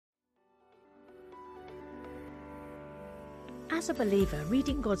As a believer,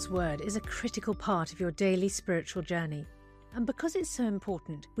 reading God's Word is a critical part of your daily spiritual journey. And because it's so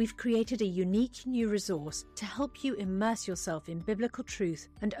important, we've created a unique new resource to help you immerse yourself in biblical truth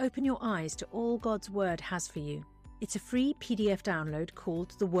and open your eyes to all God's Word has for you. It's a free PDF download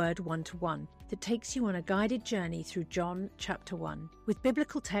called The Word 1-to-1 that takes you on a guided journey through John chapter 1. With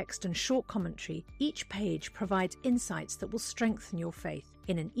biblical text and short commentary, each page provides insights that will strengthen your faith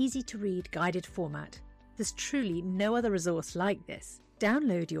in an easy-to-read guided format. There's truly no other resource like this.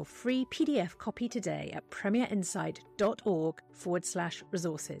 Download your free PDF copy today at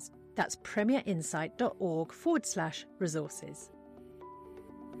premierinsight.org/resources. That's premierinsight.org/resources.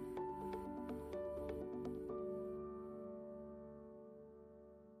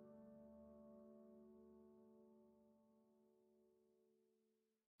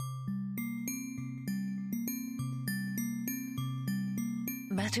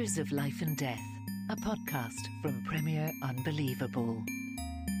 Matters of Life and Death, a podcast from Premier Unbelievable.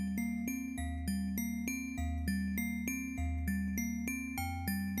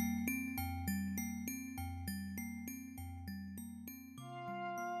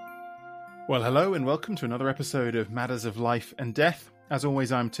 Well, hello and welcome to another episode of Matters of Life and Death. As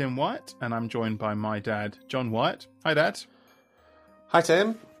always, I'm Tim Wyatt and I'm joined by my dad, John Wyatt. Hi, Dad. Hi,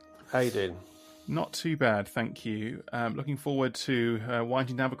 Tim. How you doing? Not too bad, thank you. Looking forward to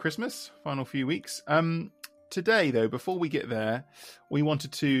winding down for Christmas, final few weeks. Today, though, before we get there, we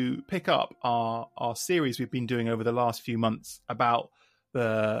wanted to pick up our series we've been doing over the last few months about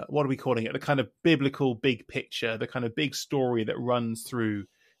what are we calling it? The kind of biblical big picture, the kind of big story that runs through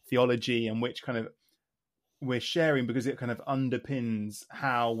theology and which kind of we're sharing because it kind of underpins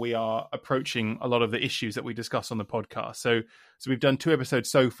how we are approaching a lot of the issues that we discuss on the podcast. So we've done 2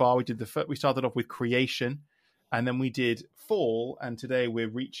 episodes so far. We started off with creation, and then we did fall, and today we're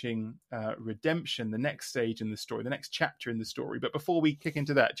reaching redemption, the next stage in the story, the next chapter in the story. But before we kick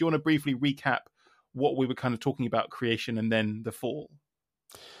into that, do you want to briefly recap what we were kind of talking about creation and then the fall?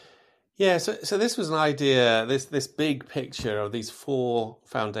 Yeah, so this was an idea, this big picture of these 4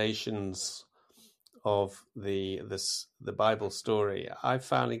 foundations of the Bible story. I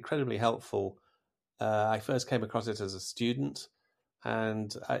found incredibly helpful. I first came across it as a student,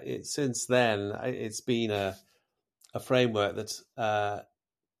 and since then it's been a framework that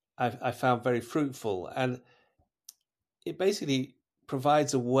I found very fruitful, and it basically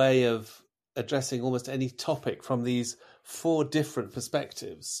provides a way of addressing almost any topic from these 4 different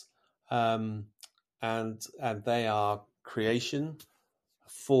perspectives, and they are creation,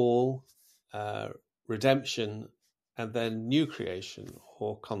 fall, redemption, and then new creation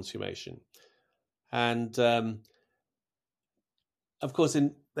or consummation. And of course,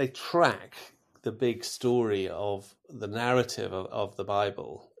 they track the big story of the narrative of the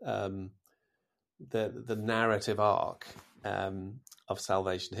Bible, the narrative arc of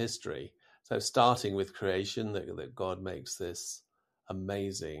salvation history. So starting with creation, that God makes this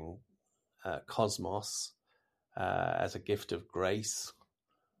amazing cosmos as a gift of grace,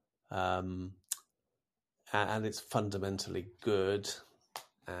 and it's fundamentally good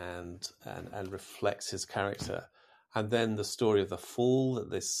and reflects his character. And then the story of the fall, that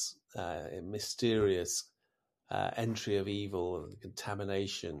this mysterious entry of evil and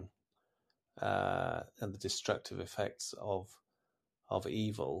contamination and the destructive effects of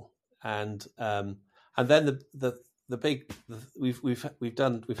evil, and then we've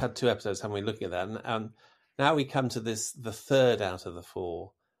had 2 episodes, haven't we, looking at that, and now we come to the third out of the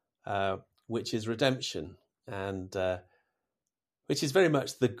 4, which is redemption, and which is very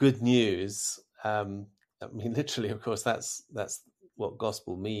much the good news. I mean, literally, of course, that's what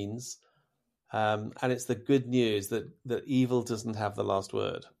gospel means, and it's the good news that evil doesn't have the last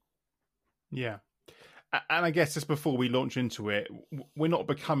word. Yeah. And I guess just before we launch into it, we're not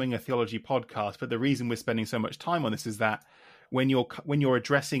becoming a theology podcast, but the reason we're spending so much time on this is that when you're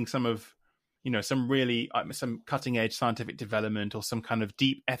addressing some really some cutting edge scientific development or some kind of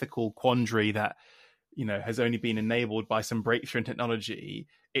deep ethical quandary that has only been enabled by some breakthrough in technology,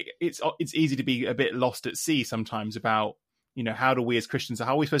 it's easy to be a bit lost at sea sometimes about how do we as Christians,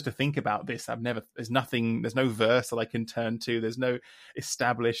 how are we supposed to think about this? There's no verse that I can turn to. There's no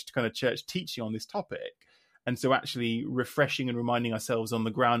established kind of church teaching on this topic. And so actually refreshing and reminding ourselves on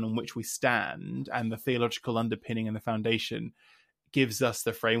the ground on which we stand and the theological underpinning and the foundation gives us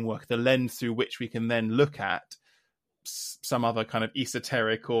the framework, the lens through which we can then look at some other kind of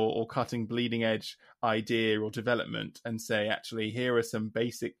esoteric or cutting bleeding edge idea or development and say, actually, here are some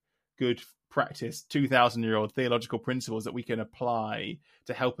basic good practice 2,000-year-old theological principles that we can apply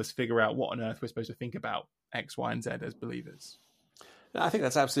to help us figure out what on earth we're supposed to think about X, Y, and Z as believers. I think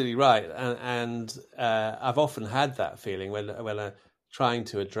that's absolutely right, and I've often had that feeling when trying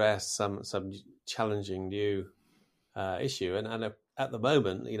to address some challenging new issue, and at the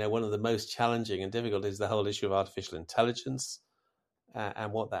moment, one of the most challenging and difficult is the whole issue of artificial intelligence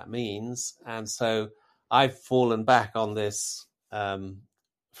and what that means, and so I've fallen back on this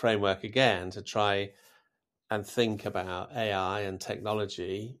framework again to try and think about AI and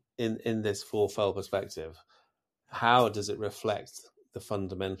technology in this fourfold perspective. How does it reflect the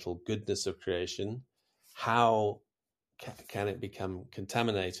fundamental goodness of creation? How can it become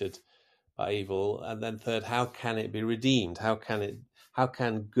contaminated by evil? And then third, how can it be redeemed? How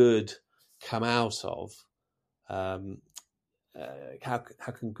can good come out of? How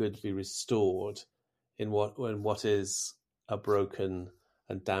can good be restored in what is a broken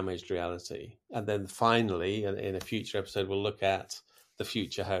and damaged reality? And then finally, in a future episode, we'll look at the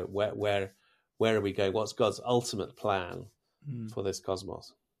future hope. Where are we going? What's God's ultimate plan for this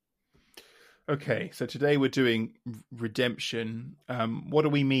cosmos? Okay, so today we're doing redemption. What do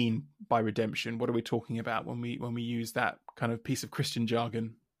we mean by redemption? What are we talking about when we use that kind of piece of Christian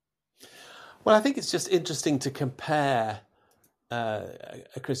jargon? Well, I think it's just interesting to compare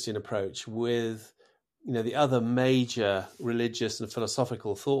a Christian approach with, the other major religious and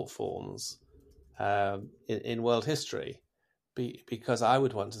philosophical thought forms in world history, because I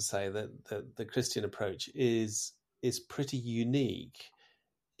would want to say that the Christian approach is pretty unique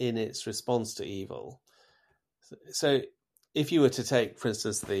in its response to evil. So if you were to take, for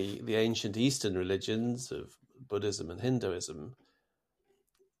instance, the ancient Eastern religions of Buddhism and Hinduism,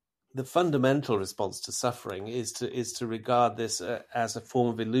 the fundamental response to suffering is to regard this as a form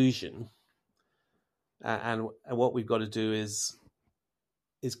of illusion, and what we've got to do is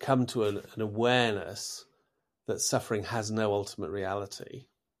come to an awareness that suffering has no ultimate reality.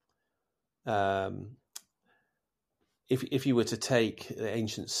 If you were to take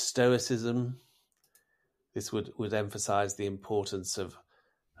ancient Stoicism, this would emphasize the importance of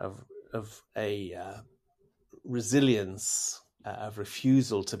a resilience, of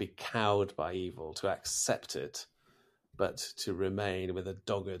refusal to be cowed by evil, to accept it, but to remain with a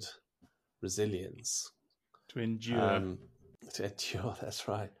dogged resilience. To endure. That's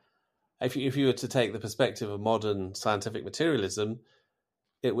right. If you were to take the perspective of modern scientific materialism,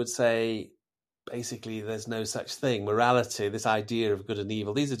 it would say, basically, there's no such thing. Morality, this idea of good and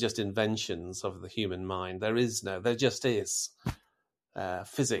evil, these are just inventions of the human mind. There just is.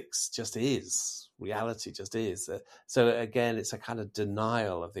 Physics just is. Reality just is. So again, it's a kind of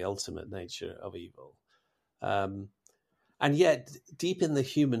denial of the ultimate nature of evil. And yet, deep in the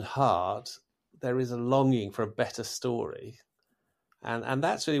human heart, there is a longing for a better story. And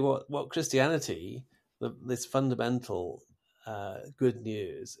that's really what Christianity, this fundamental good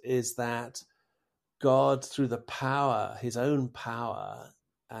news, is that God, through the power, his own power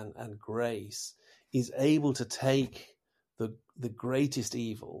and grace, is able to take the greatest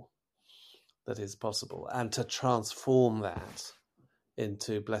evil that is possible and to transform that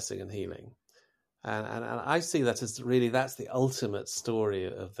into blessing and healing. And I see that as really, that's the ultimate story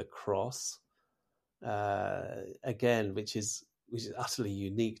of the cross, again, which is utterly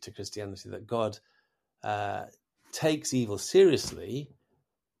unique to Christianity, that God takes evil seriously,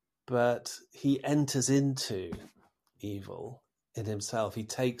 but he enters into evil in himself. He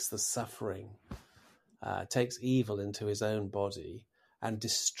takes the suffering, takes evil into his own body and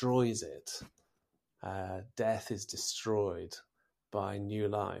destroys it. Death is destroyed by new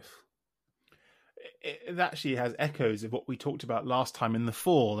life. It actually has echoes of what we talked about last time in the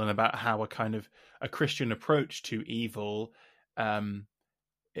fall, and about how a Christian approach to evil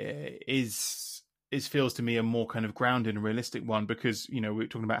is feels to me a more kind of grounded and realistic one, because we're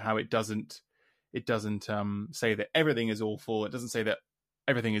talking about how it doesn't say that everything is awful. It doesn't say that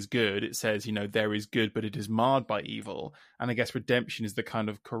everything is good. It says there is good, but it is marred by evil. And I guess redemption is the kind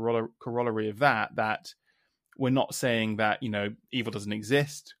of corollary of that we're not saying that evil doesn't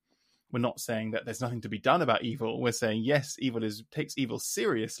exist. We're not saying that there's nothing to be done about evil. We're saying, yes, evil takes evil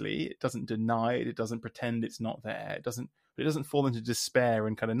seriously. It doesn't deny it. It doesn't pretend it's not there. It doesn't fall into despair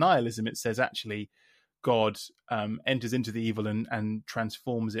and kind of nihilism. It says, actually, God enters into the evil and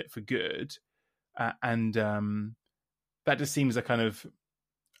transforms it for good. And that just seems a kind of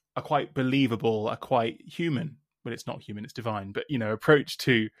a quite believable, a quite human, but it's not human, it's divine, but approach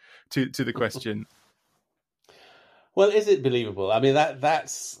to the question. Well, is it believable? I mean,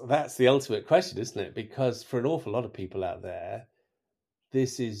 that's the ultimate question, isn't it? Because for an awful lot of people out there,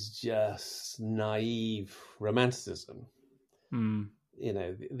 this is just naive romanticism.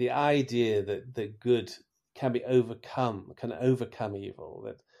 The idea that good can overcome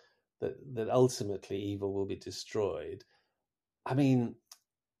evil, that ultimately evil will be destroyed. I mean,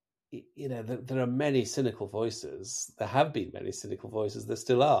 there are many cynical voices. There have been many cynical voices. There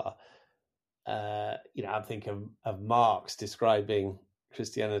still are. I'm thinking of Marx describing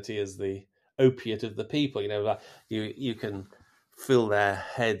Christianity as the opiate of the people. You can fill their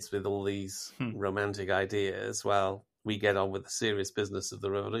heads with all these romantic ideas while we get on with the serious business of the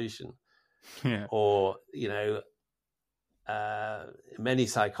revolution. Yeah. Or, many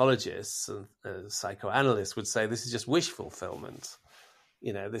psychologists and psychoanalysts would say this is just wish fulfillment.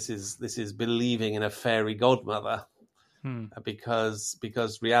 This is believing in a fairy godmother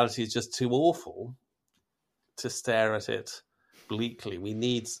because reality is just too awful to stare at it bleakly. We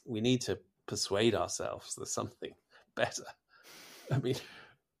need to persuade ourselves there's something better. I mean,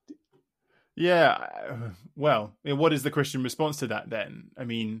 yeah. Well, what is the Christian response to that then? I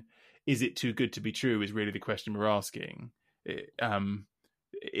mean, is it too good to be true? Is really the question we're asking. Is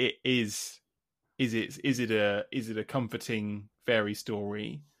it a comforting fairy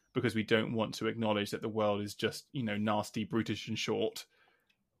story because we don't want to acknowledge that the world is just nasty, brutish, and short,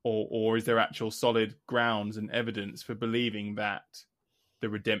 or is there actual solid grounds and evidence for believing that the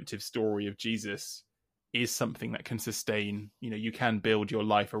redemptive story of Jesus is something that can sustain? You can build your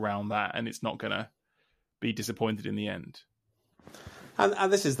life around that, and it's not going to be disappointed in the end.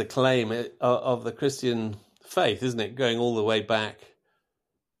 And this is the claim of the Christian faith, isn't it? Going all the way back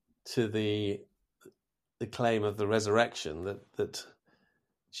to the claim of the resurrection, that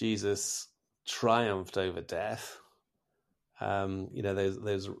Jesus triumphed over death.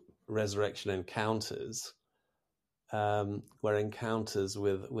 Those resurrection encounters were encounters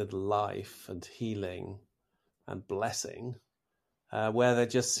with life and healing and blessing, where there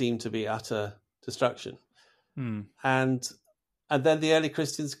just seemed to be utter destruction. And then the early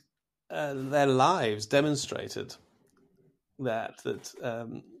Christians, their lives demonstrated that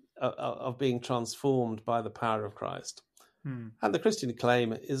of being transformed by the power of Christ. And the Christian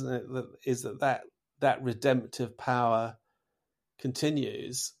claim, isn't it, is that redemptive power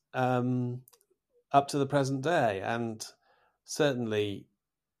continues up to the present day. And certainly,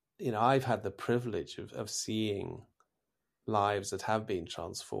 I've had the privilege of seeing lives that have been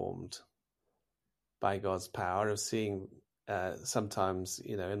transformed by God's power, of seeing sometimes,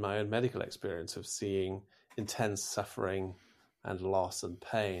 in my own medical experience, of seeing intense suffering and loss and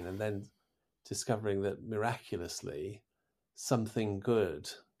pain, and then discovering that miraculously something good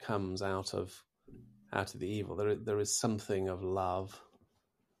comes out of the evil. There is something of love,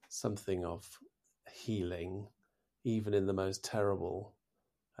 something of healing, even in the most terrible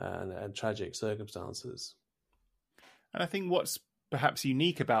and tragic circumstances. And I think what's perhaps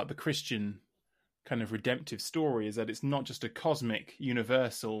unique about the Christian kind of redemptive story is that it's not just a cosmic,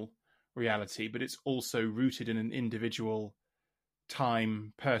 universal reality, but it's also rooted in an individual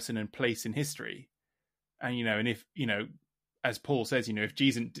time, person, and place in history. And and if as Paul says, if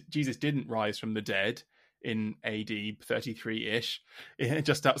Jesus didn't rise from the dead in AD 33-ish,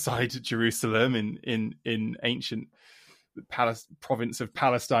 just outside Jerusalem in ancient province of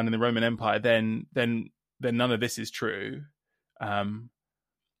Palestine in the Roman Empire, then none of this is true. And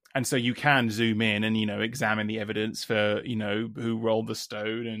so you can zoom in and examine the evidence for who rolled the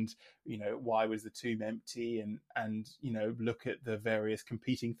stone and why was the tomb empty, and look at the various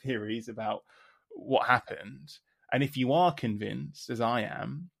competing theories about what happened. And if you are convinced, as I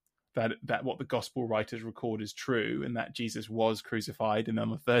am, that what the gospel writers record is true, and that Jesus was crucified and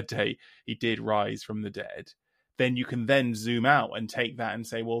on the third day he did rise from the dead, then you can then zoom out and take that and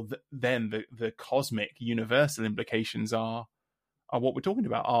say, well, then the cosmic universal implications are what we're talking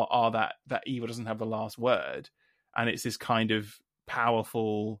about, are that evil doesn't have the last word. And it's this kind of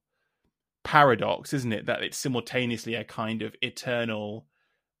powerful paradox, isn't it, that it's simultaneously a kind of eternal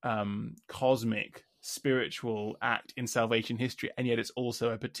cosmic spiritual act in salvation history, and yet it's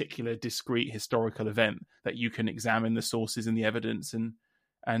also a particular discrete historical event that you can examine the sources and the evidence and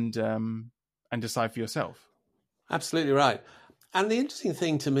decide for yourself. Absolutely right. And the interesting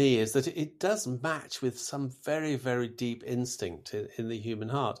thing to me is that it does match with some very, very deep instinct in the human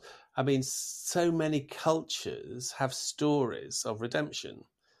heart. I mean, so many cultures have stories of redemption.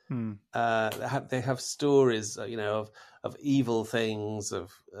 They have stories, of evil things,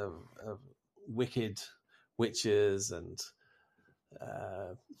 of wicked witches and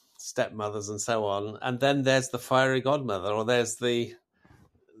stepmothers and so on. And then there's the fiery godmother, or there's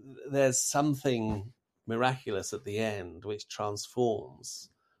something miraculous at the end which transforms,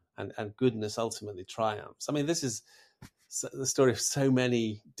 and goodness ultimately triumphs. I mean, this is the story of so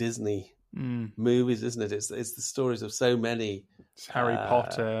many Disney movies, isn't it? It's the stories of so many. It's Harry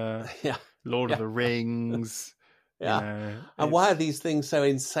Potter, Lord of the Rings. And why are these things so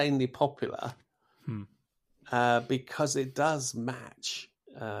insanely popular? because it does match,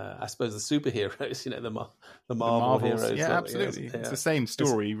 I suppose, the superheroes, the The Marvel Marvels, heroes. yeah, don't they? Yes, absolutely. yeah. It's the same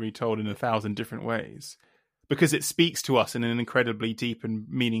story retold in 1,000 different ways because it speaks to us in an incredibly deep and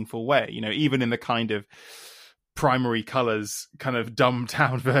meaningful way. Even in the kind of primary colors, kind of dumbed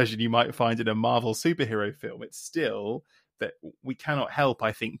down version you might find in a Marvel superhero film, it's still that we cannot help,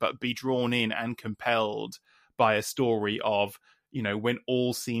 I think, but be drawn in and compelled by a story of, when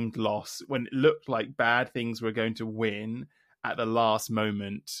all seemed lost, when it looked like bad things were going to win, at the last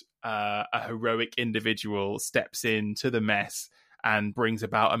moment, a heroic individual steps into the mess and brings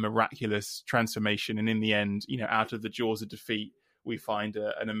about a miraculous transformation. And in the end, out of the jaws of defeat, we find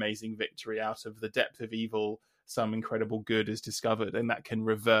an amazing victory. Out of the depth of evil, some incredible good is discovered, and that can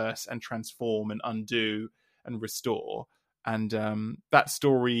reverse and transform and undo and restore. And that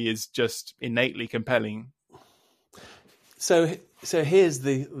story is just innately compelling. So here's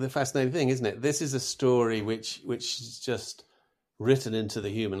the fascinating thing, isn't it? This is a story which is just written into the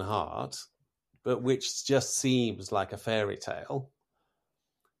human heart, but which just seems like a fairy tale.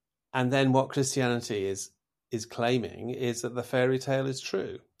 And then what Christianity is claiming is that the fairy tale is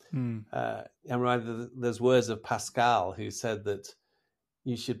true. I remember there's words of Pascal, who said that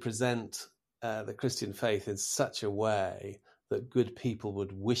you should present the Christian faith in such a way that good people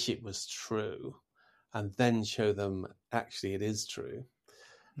would wish it was true, and then show them actually it is true.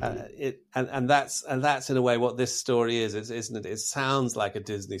 And that's in a way what this story is, isn't it? It sounds like a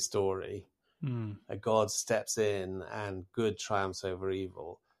Disney story. A God steps in and good triumphs over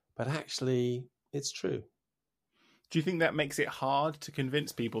evil, but actually it's true. Do you think that makes it hard to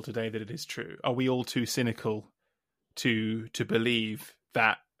convince people today that it is true? Are we all too cynical to believe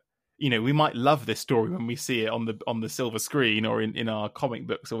that? We might love this story when we see it on the silver screen or in our comic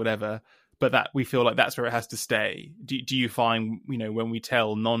books or whatever, but that we feel like that's where it has to stay. Do you find, when we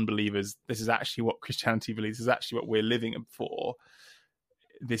tell non-believers this is actually what Christianity believes, this is actually what we're living for,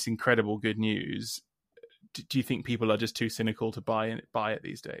 this incredible good news, do you think people are just too cynical to buy it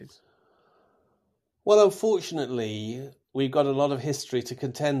these days? Well, unfortunately, we've got a lot of history to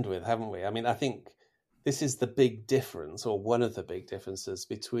contend with, haven't we? I mean, I think this is the big difference, or one of the big differences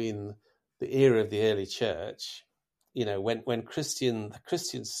between the era of the early church, when the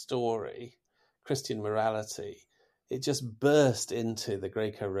Christian story, Christian morality, it just burst into the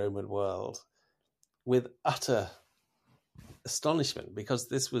Greco-Roman world with utter astonishment, because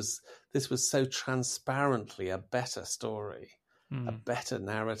this was so transparently a better story, a better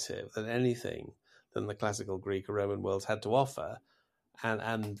narrative than anything than the classical Greek or Roman world had to offer,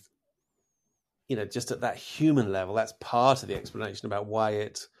 and just at that human level, that's part of the explanation about why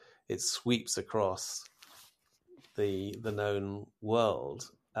it sweeps across the known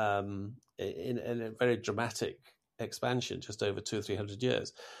world in a very dramatic expansion, just over 200 or 300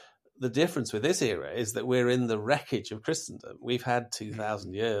 years. The difference with this era is that we're in the wreckage of Christendom. We've had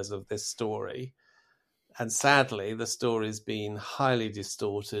 2,000 years of this story, and sadly, the story's been highly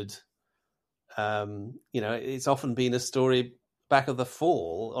distorted. It's often been a story back of the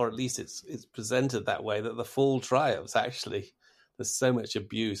fall, or at least it's presented that way, that the fall triumphs. Actually, there's so much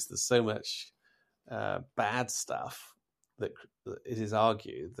abuse, there's so much bad stuff that it is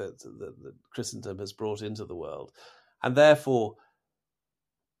argued that Christendom has brought into the world, and therefore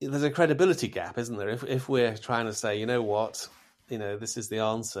there's a credibility gap, isn't there? If we're trying to say, this is the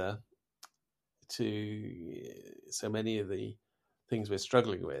answer to so many of the things we're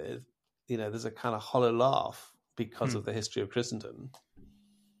struggling with, there's a kind of hollow laugh because of the history of Christendom.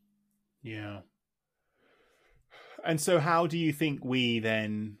 Yeah. And so how do you think we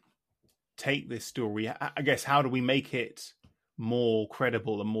then take this story? I guess, how do we make it more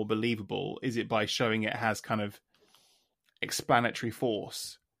credible and more believable? Is it by showing it has kind of explanatory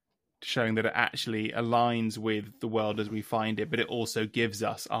force, showing that it actually aligns with the world as we find it, but it also gives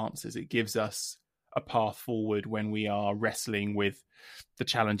us answers? It gives us a path forward when we are wrestling with the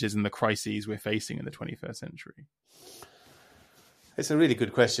challenges and the crises we're facing in the 21st century? It's a really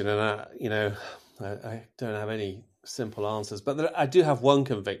good question, and I don't have any simple answers, but I do have one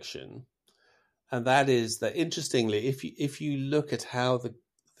conviction, and that is that, interestingly, if you look at how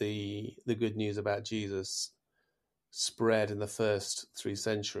the good news about Jesus spread in the first 3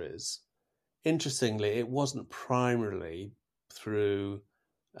 centuries, interestingly, it wasn't primarily through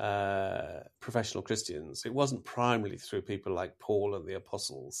professional Christians. It wasn't primarily through people like Paul and the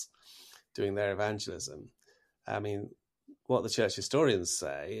apostles doing their evangelism. I mean, what the church historians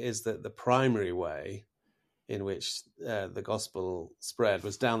say is that the primary way in which the gospel spread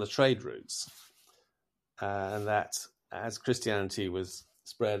was down the trade routes, and that as Christianity was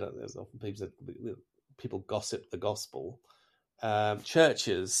spread, there's often people gossip the gospel.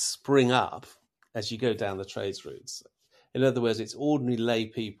 Churches spring up as you go down the trades routes. In other words, it's ordinary lay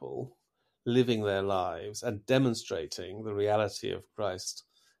people living their lives and demonstrating the reality of Christ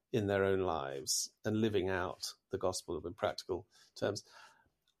in their own lives and living out the gospel in practical terms.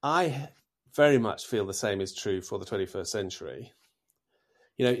 I very much feel the same is true for the 21st century.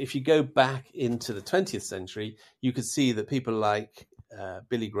 You know, if you go back into the 20th century, you could see that people like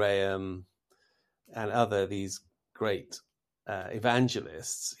Billy Graham and these great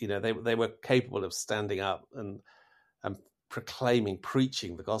evangelists, you know, they were capable of standing up and proclaiming,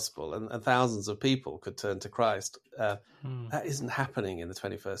 preaching the gospel, and thousands of people could turn to Christ. That isn't happening in the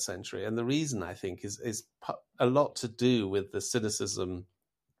 21st century. And the reason, I think, is a lot to do with the cynicism,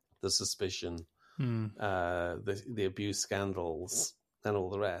 the suspicion, the abuse scandals, and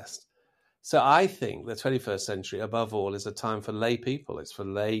all the rest. So I think the 21st century, above all, is a time for lay people. It's for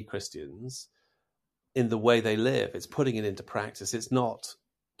lay Christians in the way they live. It's putting it into practice. It's not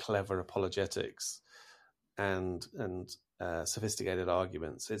clever apologetics and sophisticated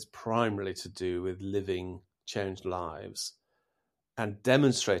arguments. It's primarily to do with living changed lives and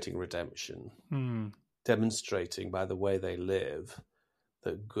demonstrating redemption, demonstrating by the way they live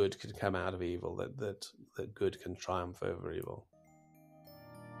that good can come out of evil, that good can triumph over evil.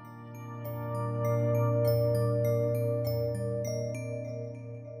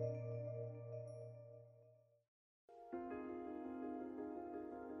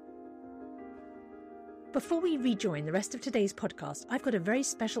 Before we rejoin the rest of today's podcast, I've got a very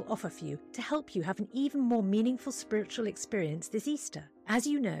special offer for you to help you have an even more meaningful spiritual experience this Easter. As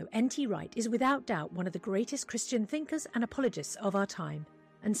you know, N.T. Wright is without doubt one of the greatest Christian thinkers and apologists of our time.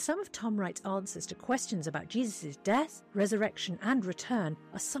 And some of Tom Wright's answers to questions about Jesus' death, resurrection and return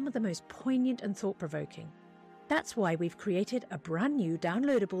are some of the most poignant and thought-provoking. That's why we've created a brand new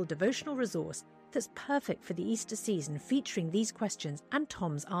downloadable devotional resource that's perfect for the Easter season, featuring these questions and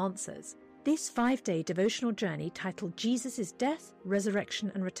Tom's answers. This 5-day devotional journey, titled Jesus' Death,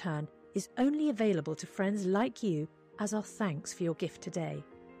 Resurrection and Return, is only available to friends like you as our thanks for your gift today.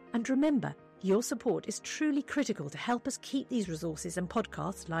 And remember, your support is truly critical to help us keep these resources and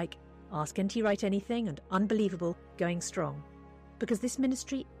podcasts like Ask NT Wright Anything and Unbelievable going strong, because this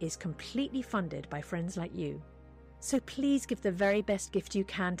ministry is completely funded by friends like you. So please give the very best gift you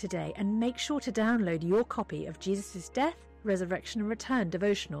can today, and make sure to download your copy of Jesus' Death, Resurrection and Return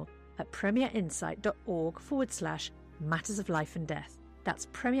devotional at premierinsight.org/matters of life and death. That's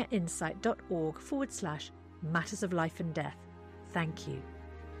premierinsight.org/matters of life and death. Thank you.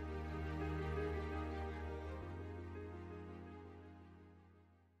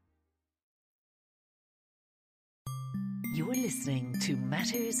 You're listening to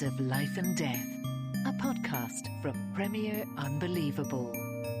Matters of Life and Death, a podcast from Premier Unbelievable.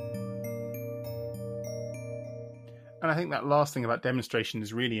 And I think that last thing about demonstration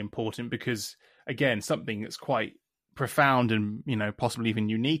is really important because, again, something that's quite profound and, you know, possibly even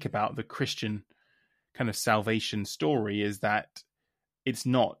unique about the Christian kind of salvation story is that it's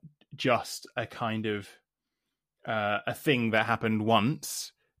not just a kind of a thing that happened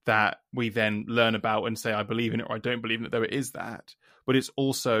once that we then learn about and say, I believe in it or I don't believe in it, though it is that. But it's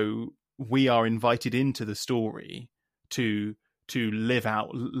also, we are invited into the story to live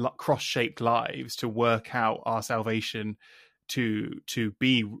out cross-shaped lives, to work out our salvation, to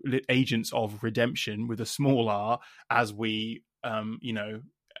be agents of redemption with a small r, as we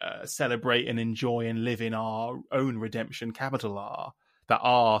celebrate and enjoy and live in our own redemption, capital R. That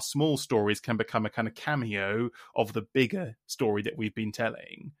our small stories can become a kind of cameo of the bigger story that we've been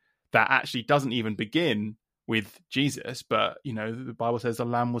telling, that actually doesn't even begin with Jesus, but, you know, the Bible says the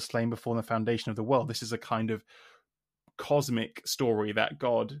Lamb was slain before the foundation of the world. This is a kind of cosmic story that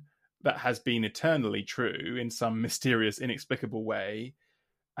has been eternally true in some mysterious, inexplicable way.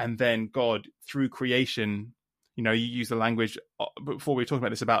 And then God, through creation, you know, you use the language before we were talking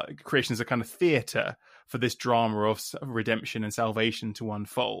about this, about creation as a kind of theatre for this drama of redemption and salvation to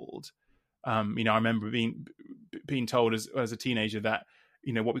unfold. I remember being told as a teenager that,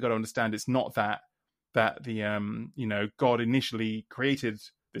 you know, what we got to understand, it's not that the God initially created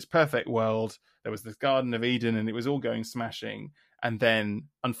this perfect world. There was this Garden of Eden and it was all going smashing. And then,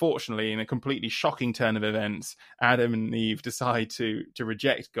 unfortunately, in a completely shocking turn of events, Adam and Eve decide to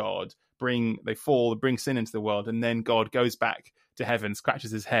reject God, bring sin into the world, and then God goes back to heaven,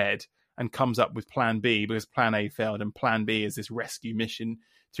 scratches his head, and comes up with plan B, because plan A failed, and plan B is this rescue mission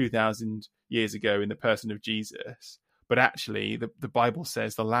 2,000 years ago in the person of Jesus. But actually, the Bible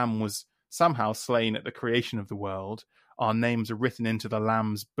says the Lamb was somehow slain at the creation of the world. Our names are written into the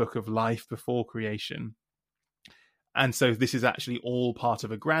Lamb's book of life before creation. And so this is actually all part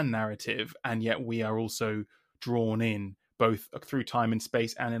of a grand narrative, and yet we are also drawn in both through time and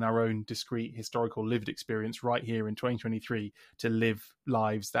space and in our own discrete historical lived experience right here in 2023 to live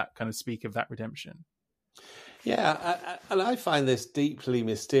lives that kind of speak of that redemption. Yeah, and I find this deeply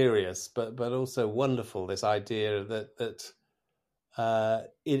mysterious, but also wonderful. This idea that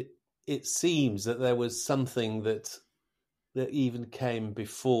it seems that there was something that even came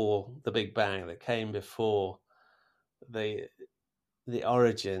before the Big Bang, that came before the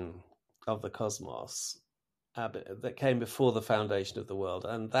origin of the cosmos, that came before the foundation of the world,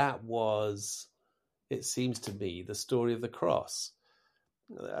 and that was, it seems to me, the story of the cross,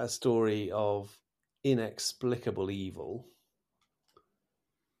 a story of inexplicable evil,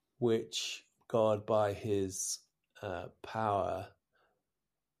 which God, by his power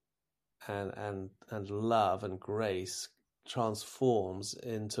and love and grace, transforms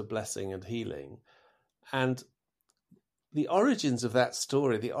into blessing and healing. And the origins of that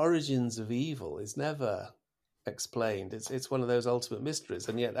story, the origins of evil, is never explained. It's one of those ultimate mysteries.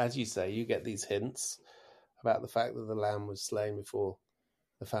 And yet, as you say, you get these hints about the fact that the Lamb was slain before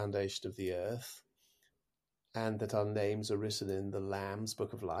the foundation of the earth, and that our names are written in the Lamb's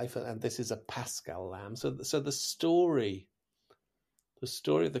Book of Life, and this is a Paschal Lamb. So the story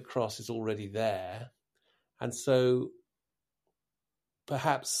of the cross is already there, and so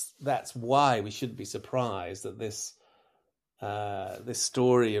perhaps that's why we shouldn't be surprised that this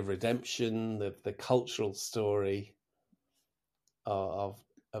story of redemption, the cultural story of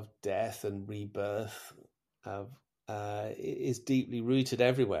death and rebirth, is deeply rooted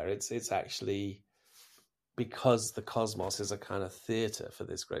everywhere. It's actually because the cosmos is a kind of theatre for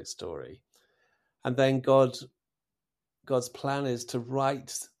this great story. And then God's plan is to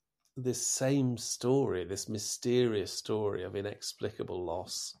write this same story, this mysterious story of inexplicable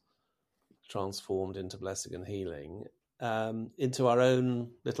loss transformed into blessing and healing, into our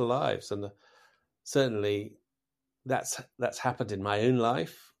own little lives. And certainly that's happened in my own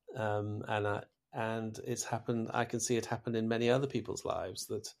life, and it's happened. I can see it happen in many other people's lives,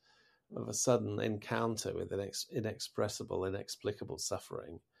 that of a sudden encounter with an inexpressible, inexplicable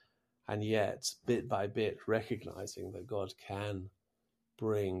suffering, and yet bit by bit recognizing that God can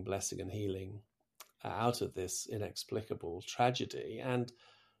bring blessing and healing out of this inexplicable tragedy. And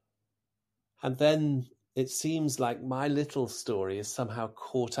then it seems like my little story is somehow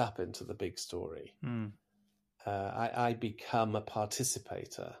caught up into the big story. I become a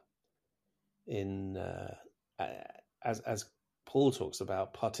participator in, as Paul talks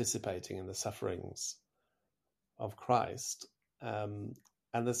about, participating in the sufferings of Christ, and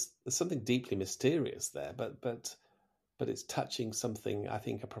there's something deeply mysterious there, but it's touching something, I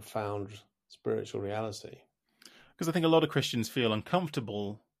think, a profound spiritual reality. Because I think a lot of Christians feel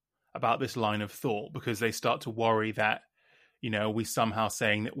uncomfortable about this line of thought, because they start to worry that, we somehow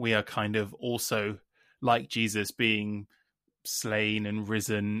saying that we are kind of also like Jesus, being slain and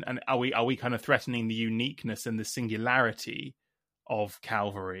risen, and are we kind of threatening the uniqueness and the singularity of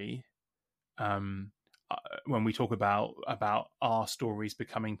Calvary when we talk about our stories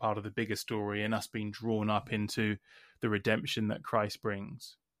becoming part of the bigger story and us being drawn up into the redemption that Christ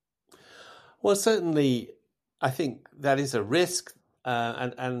brings? Well, certainly, I think that is a risk,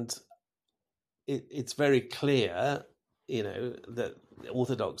 and it's very clear, that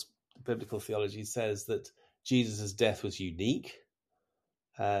Orthodox biblical theology says that Jesus' death was unique,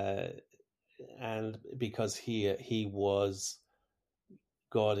 and because he was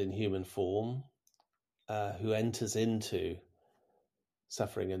God in human form, who enters into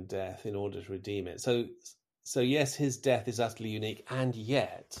suffering and death in order to redeem it. So yes, his death is utterly unique, and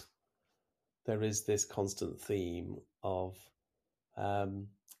yet there is this constant theme of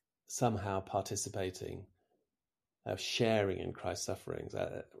somehow participating, of sharing in Christ's sufferings.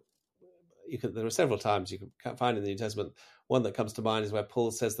 There are several times you can find in the New Testament. One that comes to mind is where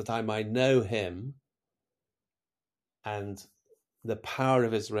Paul says that I might know him and the power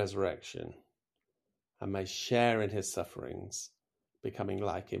of his resurrection, and may share in his sufferings, becoming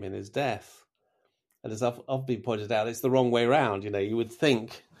like him in his death. And as I've been pointed out, it's the wrong way around. You would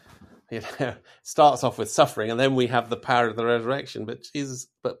think, it starts off with suffering, and then we have the power of the resurrection.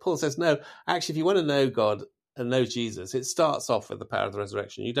 But Paul says, no, actually, if you want to know God and know Jesus, it starts off with the power of the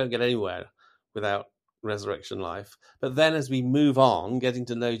resurrection. You don't get anywhere without resurrection life. But then as we move on, getting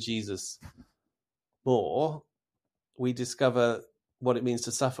to know Jesus more, we discover what it means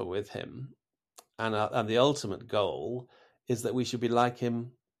to suffer with him. And the ultimate goal is that we should be like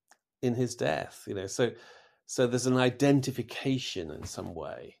him in his death. So there's an identification in some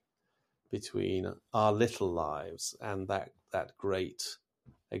way between our little lives and that great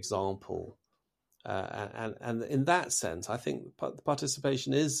example. And in that sense, I think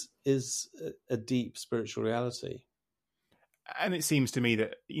participation is a deep spiritual reality. and it seems to me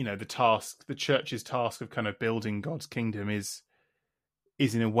that, the church's task of kind of building God's kingdom is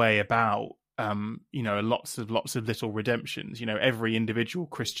in a way about lots of little redemptions. Every individual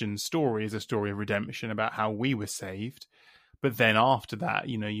Christian story is a story of redemption about how we were saved, but then after that,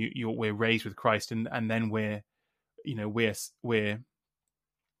 we're raised with Christ, and then we're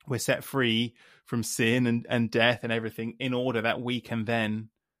set free from sin and death and everything, in order that we can then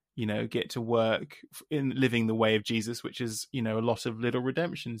get to work in living the way of Jesus, which is a lot of little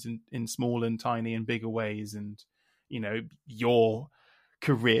redemptions in small and tiny and bigger ways. And your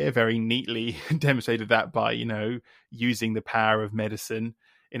career very neatly demonstrated that by using the power of medicine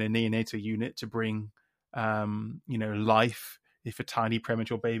in a neonatal unit to bring life for tiny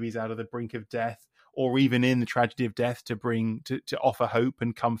premature babies out of the brink of death, or even in the tragedy of death to bring to offer hope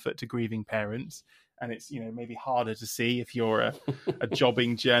and comfort to grieving parents. And it's maybe harder to see if you're a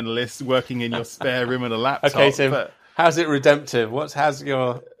jobbing journalist working in your spare room on a laptop. Okay, so how's it redemptive? How's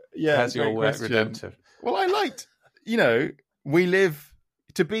your work question. Redemptive? Well, I liked, we live,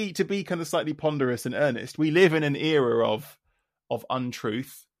 to be kind of slightly ponderous and earnest, we live in an era of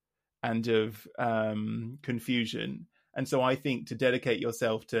untruth and of confusion. And so I think to dedicate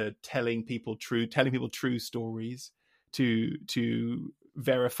yourself to telling people true stories, to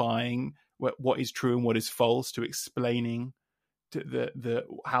verifying what is true and what is false, to explaining to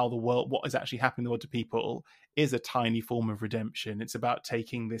how the world, what is actually happening in the world to people, is a tiny form of redemption. It's about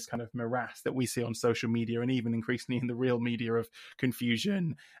taking this kind of morass that we see on social media, and even increasingly in the real media, of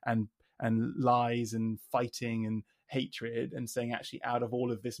confusion and lies and fighting and hatred, and saying, actually, out of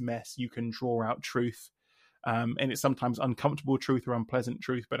all of this mess, you can draw out truth. And it's sometimes uncomfortable truth or unpleasant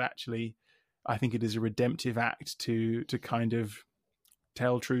truth, but actually, I think it is a redemptive act to kind of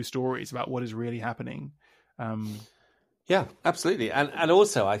tell true stories about what is really happening. Yeah, absolutely. And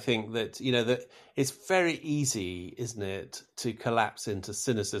also I think that, that it's very easy, isn't it, to collapse into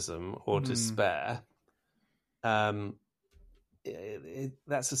cynicism or despair. That's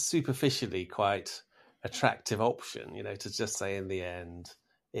a superficially quite attractive option, to just say in the end,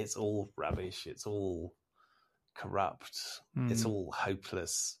 it's all rubbish, it's all corrupt, it's all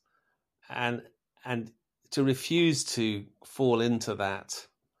hopeless. And to refuse to fall into that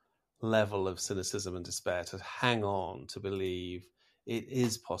level of cynicism and despair, to hang on, to believe it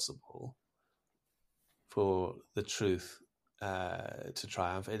is possible for the truth to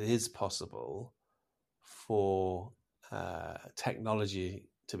triumph. It is possible for technology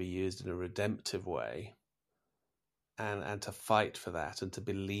to be used in a redemptive way, and to fight for that, and to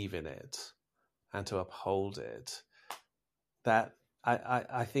believe in it, and to uphold it. That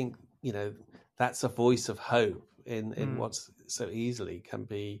I think, that's a voice of hope in what's so easily can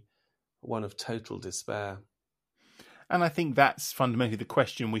be one of total despair. And I think that's fundamentally the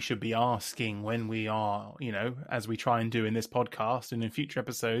question we should be asking when we are, as we try and do in this podcast and in future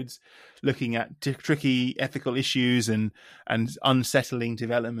episodes, looking at tricky ethical issues and unsettling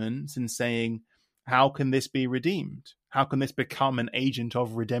developments, and saying, how can this be redeemed? How can this become an agent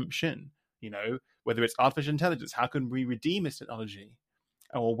of redemption? Whether it's artificial intelligence, how can we redeem this technology?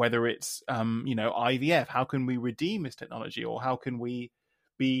 Or whether it's, IVF, how can we redeem this technology? Or how can we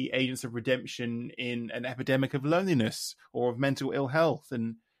be agents of redemption in an epidemic of loneliness or of mental ill health?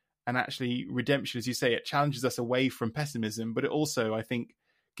 And actually, redemption, as you say, it challenges us away from pessimism, but it also, I think,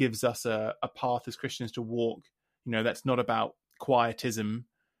 gives us a path as Christians to walk, that's not about quietism,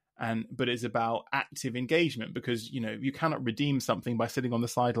 but it's about active engagement, because, you cannot redeem something by sitting on the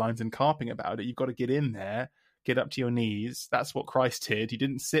sidelines and carping about it. You've got to get in there, get up to your knees. That's what Christ did. He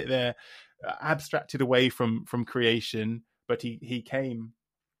didn't sit there abstracted away from creation, but he came,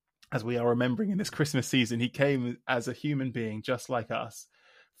 as we are remembering in this Christmas season, he came as a human being just like us,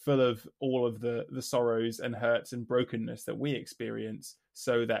 full of all of the sorrows and hurts and brokenness that we experience,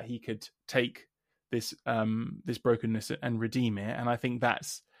 so that he could take this brokenness and redeem it. And I think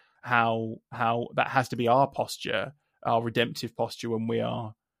that's how that has to be our posture, our redemptive posture, when we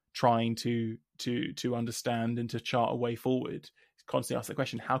are trying to understand and to chart a way forward. Constantly ask the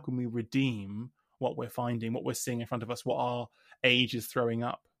question, how can we redeem what we're finding, what we're seeing in front of us, what our age is throwing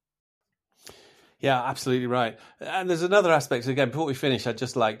up? Yeah, absolutely right. And there's another aspect, again, before we finish, I'd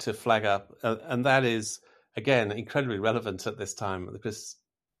just like to flag up, and that is, again, incredibly relevant at this time, at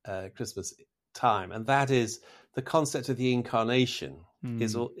the Christmas time, and that is the concept of the incarnation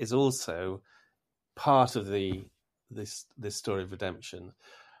is also part of this story of redemption.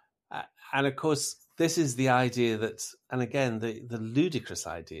 And of course, this is the idea that, and again, the ludicrous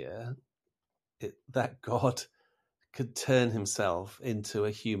idea that God could turn himself into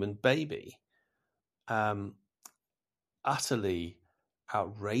a human baby. Utterly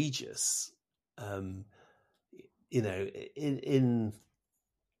outrageous. in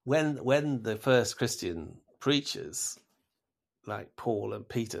when the first Christian preachers like Paul and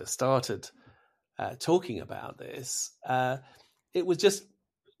Peter started talking about this, it was just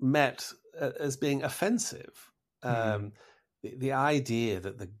met as being offensive. The idea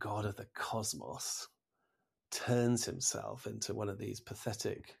that the God of the cosmos turns himself into one of these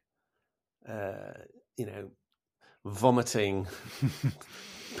pathetic, vomiting,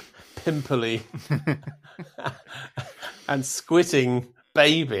 pimply, and squitting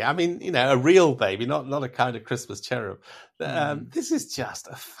baby. I mean, a real baby, not a kind of Christmas cherub. This is just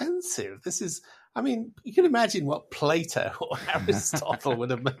offensive. This is, I mean, you can imagine what Plato or Aristotle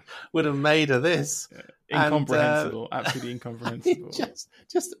would have made of this. Incomprehensible, absolutely incomprehensible.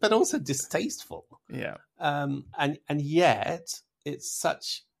 Just, but also distasteful. Yeah. And yet it's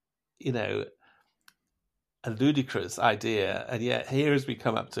such, a ludicrous idea. And yet here, as we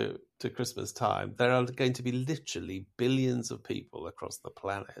come up to Christmas time, there are going to be literally billions of people across the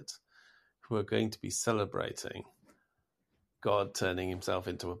planet who are going to be celebrating God turning himself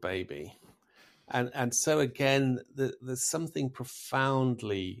into a baby. And so again, there's something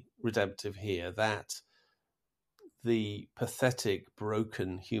profoundly redemptive here, that the pathetic,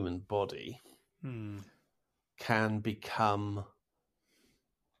 broken human body can become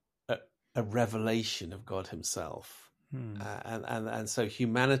a revelation of God himself. And so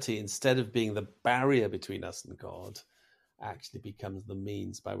humanity, instead of being the barrier between us and God, actually becomes the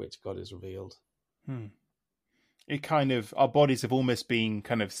means by which God is revealed. It kind of, our bodies have almost been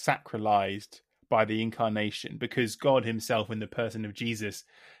kind of sacralized by the incarnation, because God himself, in the person of Jesus,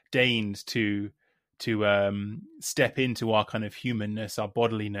 deigned to step into our kind of humanness, our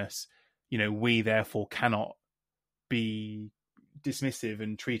bodiliness. We therefore cannot be dismissive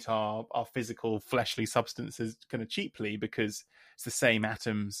and treat our physical fleshly substances kind of cheaply, because it's the same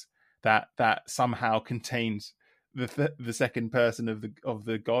atoms that somehow contains the second person of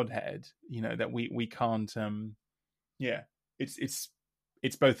the Godhead, that we can't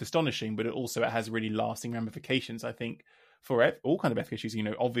it's both astonishing, but it has really lasting ramifications, I think, for all kind of ethical issues,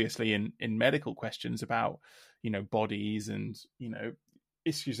 obviously in medical questions about bodies, and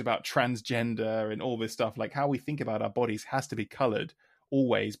issues about transgender and all this stuff. Like, how we think about our bodies has to be colored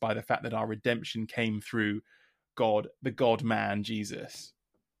always by the fact that our redemption came through God, the God-man, Jesus.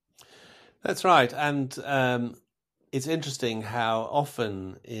 That's right. And it's interesting how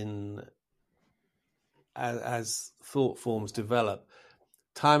often as thought forms develop,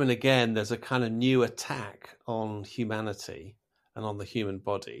 time and again, there's a kind of new attack on humanity and on the human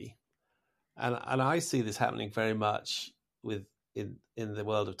body. And I see this happening very much in the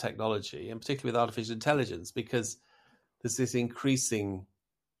world of technology, and particularly with artificial intelligence, because there's this increasing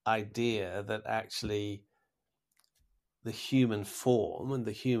idea that actually the human form and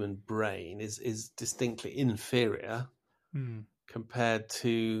the human brain is distinctly inferior compared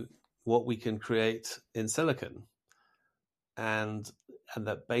to what we can create in silicon, and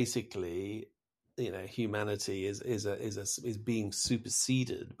that basically, humanity is being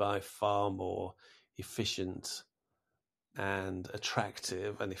superseded by far more efficient and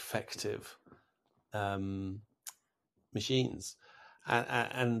attractive and effective machines,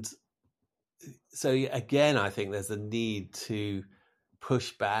 and so again, I think there's a need to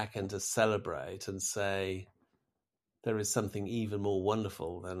push back and to celebrate and say there is something even more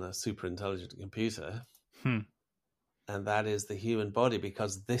wonderful than a super intelligent computer, and that is the human body,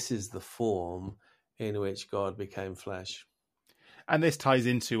 because this is the form in which God became flesh. And this ties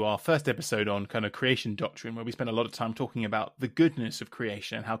into our first episode on kind of creation doctrine, where we spent a lot of time talking about the goodness of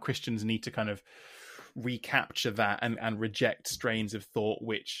creation and how Christians need to kind of recapture that and reject strains of thought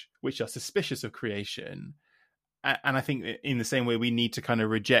which are suspicious of creation. And I think in the same way, we need to kind of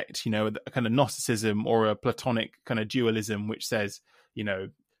reject, a kind of Gnosticism or a Platonic kind of dualism, which says,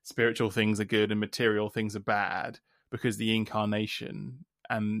 spiritual things are good and material things are bad, because the incarnation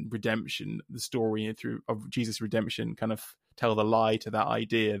and redemption, the story of Jesus' redemption, kind of tell the lie to that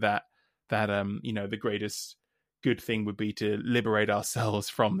idea that the greatest good thing would be to liberate ourselves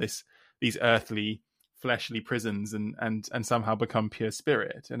from these earthly, fleshly prisons and somehow become pure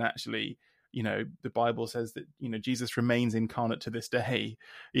spirit. And actually, the Bible says that Jesus remains incarnate to this day.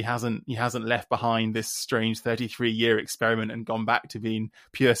 He hasn't left behind this strange 33-year experiment and gone back to being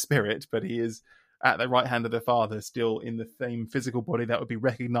pure spirit, but he is at the right hand of the Father, still in the same physical body that would be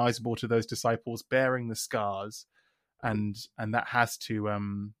recognizable to those disciples, bearing the scars, and that has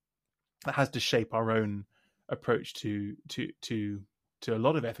to shape our own approach to a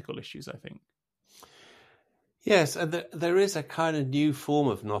lot of ethical issues, I think. Yes, and there is a kind of new form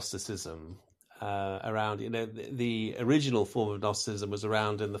of Gnosticism around. The original form of Gnosticism was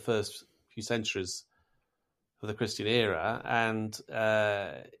around in the first few centuries the Christian era. And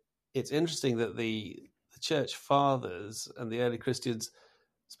it's interesting that the church fathers and the early Christians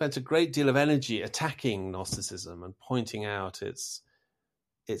spent a great deal of energy attacking Gnosticism and pointing out its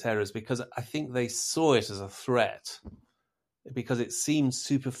errors, because I think they saw it as a threat, because it seemed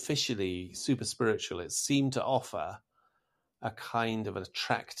superficially super spiritual. It seemed to offer a kind of an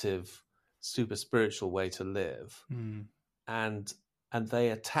attractive super spiritual way to live. And they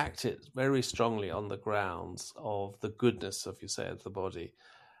attacked it very strongly on the grounds of the goodness of, you say, of the body.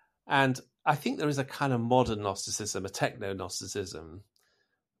 And I think there is a kind of modern Gnosticism, a techno-Gnosticism,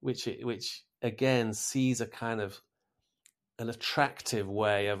 which again sees a kind of an attractive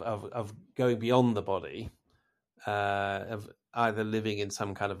way of going beyond the body, of either living in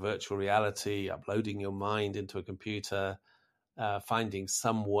some kind of virtual reality, uploading your mind into a computer, finding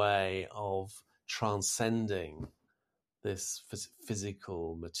some way of transcending this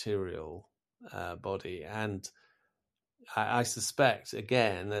physical, material body. And I suspect,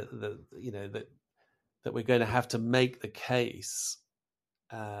 again, that we're going to have to make the case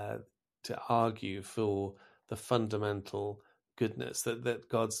to argue for the fundamental goodness, that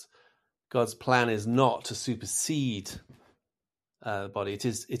God's plan is not to supersede the body.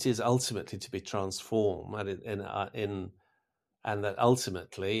 It is ultimately to be transformed, and that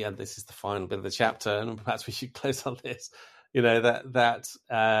ultimately, and this is the final bit of the chapter, and perhaps we should close on this, that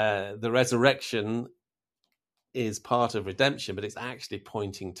the resurrection is part of redemption, but it's actually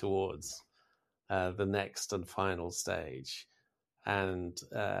pointing towards the next and final stage. And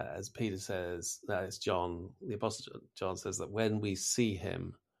as Peter says, as John, the Apostle John says, that when we see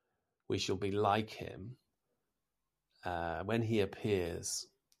him, we shall be like him. When he appears,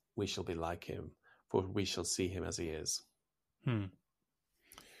 we shall be like him, for we shall see him as he is.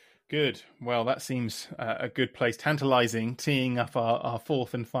 Good. Well, that seems a good place, tantalizing, teeing up our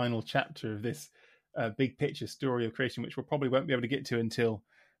fourth and final chapter of this big picture story of creation, which we probably won't be able to get to until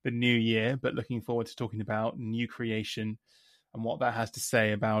the new year, but looking forward to talking about new creation and what that has to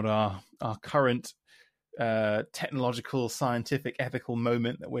say about our current technological, scientific, ethical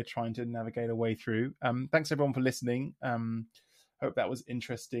moment that we're trying to navigate our way through. Thanks everyone for listening. Hope that was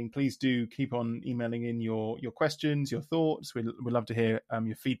interesting. Please do keep on emailing in your questions, your thoughts. We'd love to hear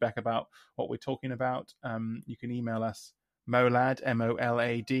your feedback about what we're talking about. You can email us molad,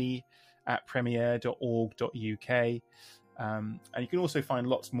 MOLAD, @premier.org.uk. And you can also find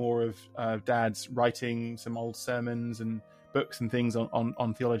lots more of Dad's writing, some old sermons and books and things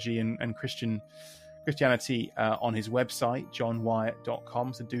on theology and Christianity on his website,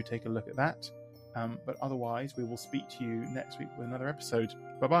 johnwyatt.com. So do take a look at that. But otherwise, we will speak to you next week with another episode.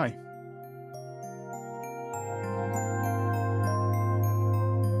 Bye-bye.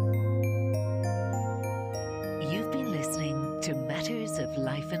 You've been listening to Matters of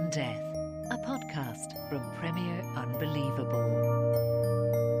Life and Death, a podcast from Premier Unbelievable.